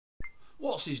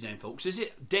What's his name, folks? Is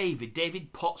it David?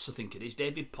 David Potts, I think it is.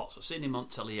 David Potts. I've seen him on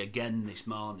telly again this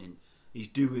morning. He's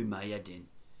doing my head in.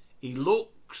 He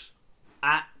looks,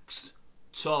 acts,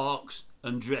 talks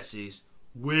and dresses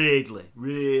weirdly,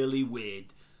 really weird.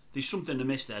 There's something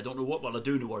amiss there. I don't know what, well, I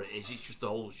do know what it is. It's just the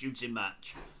whole shooting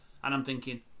match. And I'm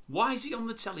thinking, why is he on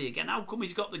the telly again? How come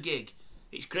he's got the gig?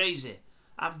 It's crazy.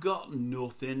 I've got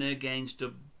nothing against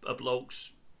a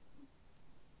bloke's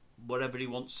whatever he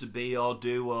wants to be or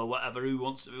do or whatever he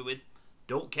wants to be with.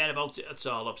 Don't care about it at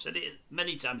all. I've said it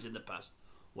many times in the past.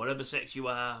 Whatever sex you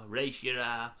are, race you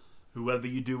are, whoever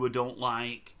you do or don't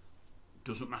like,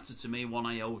 doesn't matter to me one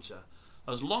iota.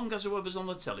 As long as whoever's on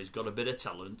the telly's got a bit of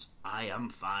talent, I am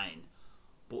fine.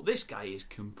 But this guy is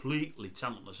completely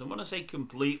talentless. And when I say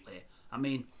completely, I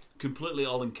mean completely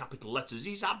all in capital letters.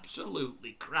 He's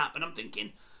absolutely crap. And I'm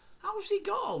thinking, how's he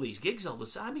got all these gigs all the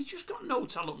time? He's just got no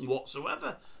talent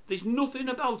whatsoever. There's nothing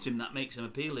about him that makes him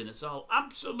appealing at all.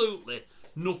 Absolutely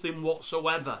nothing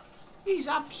whatsoever. He's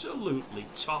absolutely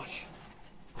tosh.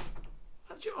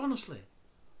 Honestly.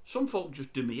 Some folk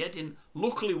just do me head in.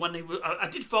 Luckily, when he was, I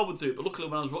did forward through it, but luckily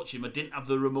when I was watching him, I didn't have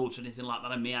the remote or anything like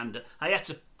that in my hand. I had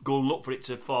to go and look for it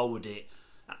to forward it.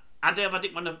 I'd have had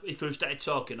it when he first started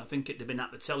talking. I think it'd have been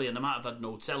at the telly, and I might have had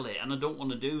no telly, and I don't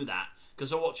want to do that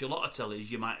because I watch a lot of tellies.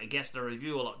 You might have guessed, I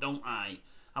review a lot, don't I?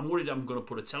 I'm worried I'm going to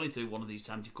put a telly through one of these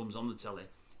times he comes on the telly.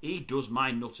 He does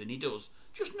my nutting, he does.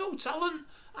 Just no talent.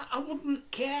 I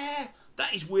wouldn't care.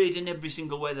 That is weird in every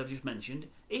single way that I've just mentioned.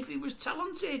 If he was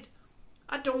talented,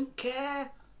 I don't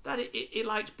care that he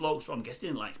likes blokes. Well, I'm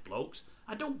guessing he likes blokes.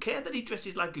 I don't care that he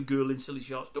dresses like a girl in silly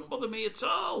shorts. Don't bother me at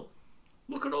all.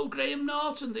 Look at old Graham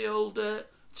Norton, the old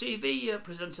TV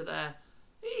presenter there.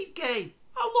 He's gay.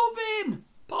 I love him.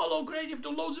 Paul O'Grady, you've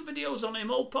done loads of videos on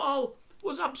him. Old Paul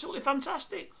was absolutely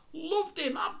fantastic. Loved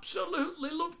him. Absolutely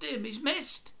loved him. He's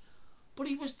missed. But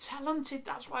he was talented.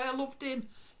 That's why I loved him.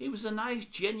 He was a nice,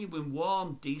 genuine,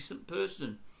 warm, decent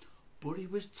person. But he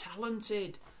was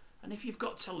talented. And if you've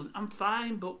got talent, I'm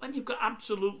fine. But when you've got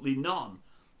absolutely none,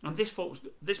 and this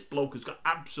bloke has got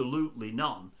absolutely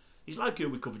none, he's like who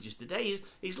we covered yesterday.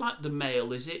 He's like the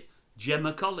male, is it?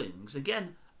 Gemma Collins.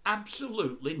 Again,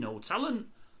 absolutely no talent.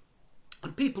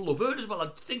 And people love her as well. I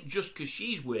think just because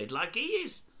she's weird like he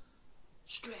is.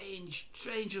 Strange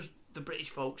as the British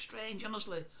folk. Strange,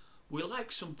 honestly. We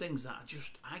like some things that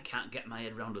I can't get my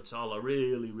head around at all. I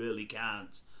really, really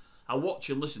can't. I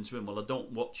watch and listen to him. Well, I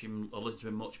don't watch him or listen to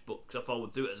him much, but because I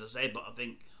forward through it, as I say, but I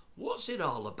think, what's it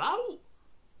all about?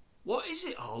 What is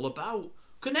it all about?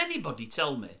 Can anybody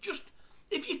tell me? Just,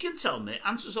 if you can tell me,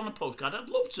 answers on a postcard, I'd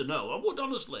love to know. I would,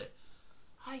 honestly.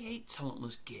 I hate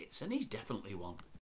talentless gits, and he's definitely one.